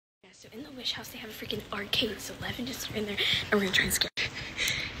So in the Wish House, they have a freaking arcade. So Levin just in there, and we're gonna try and scare her.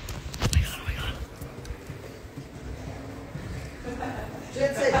 Oh my god!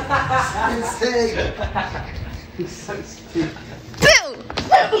 Oh my god! He's so stupid. Boo!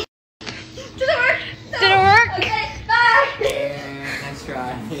 Did it work? No. Did it work? Okay, bye! Yeah, nice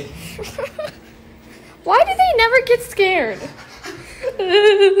try. Why do they never get scared?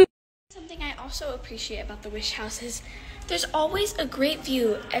 Something I also appreciate about the Wish House is there's always a great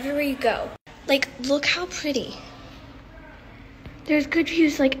view everywhere you go. Like, look how pretty. There's good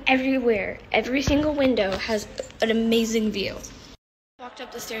views like everywhere. Every single window has an amazing view. I walked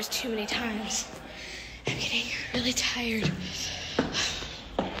up the stairs too many times. I'm getting really tired.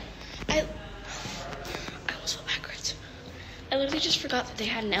 I almost fell backwards. I literally just forgot that they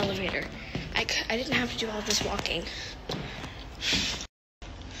had an elevator. I didn't have to do all this walking.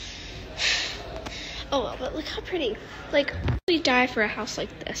 Oh well, but look how pretty. Like, we die for a house like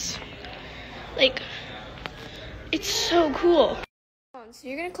this. Like, it's so cool. So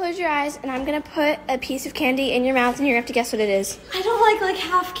you're gonna close your eyes, and I'm gonna put a piece of candy in your mouth, and you're gonna have to guess what it is. I don't like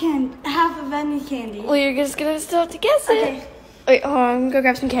half of any candy. Well, you're just gonna still have to guess it. Okay. Wait, hold on, I'm gonna go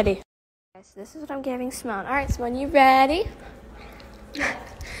grab some candy. Okay, so this is what I'm giving Simone. All right, Simone, you ready?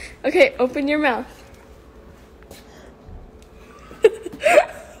 Okay, open your mouth.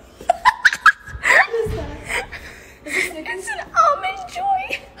 It's an almond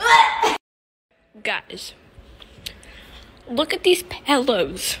joy. Guys, look at these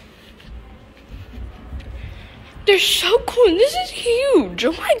pillows. They're so cool. And this is huge.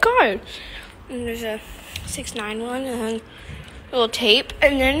 Oh my god. And there's a 6'9" one, and then a little tape,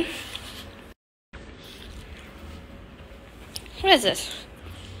 and then what is this?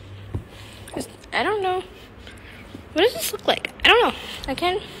 I don't know. What does this look like? I don't know.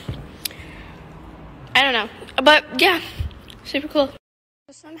 I don't know. But yeah, super cool.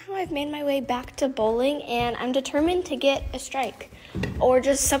 Somehow I've made my way back to bowling, and I'm determined to get a strike or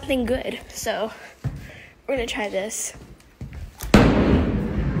just something good. So we're gonna try this.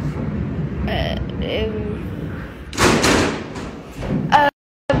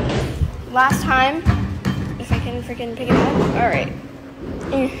 Last time, if I can freaking pick it up. All right,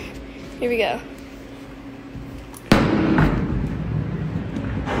 here we go.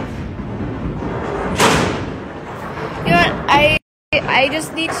 You know what? I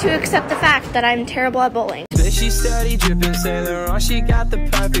just need to accept the fact that I'm terrible at bowling. She steady dripping Sailor on, she got the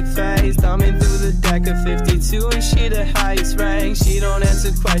perfect face. Thumbing through the deck of 52 and she the highest rank. She don't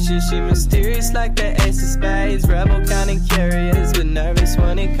answer questions, she mysterious like the ace of spades. Rebel kind of curious, but nervous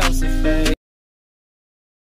when it comes to fate.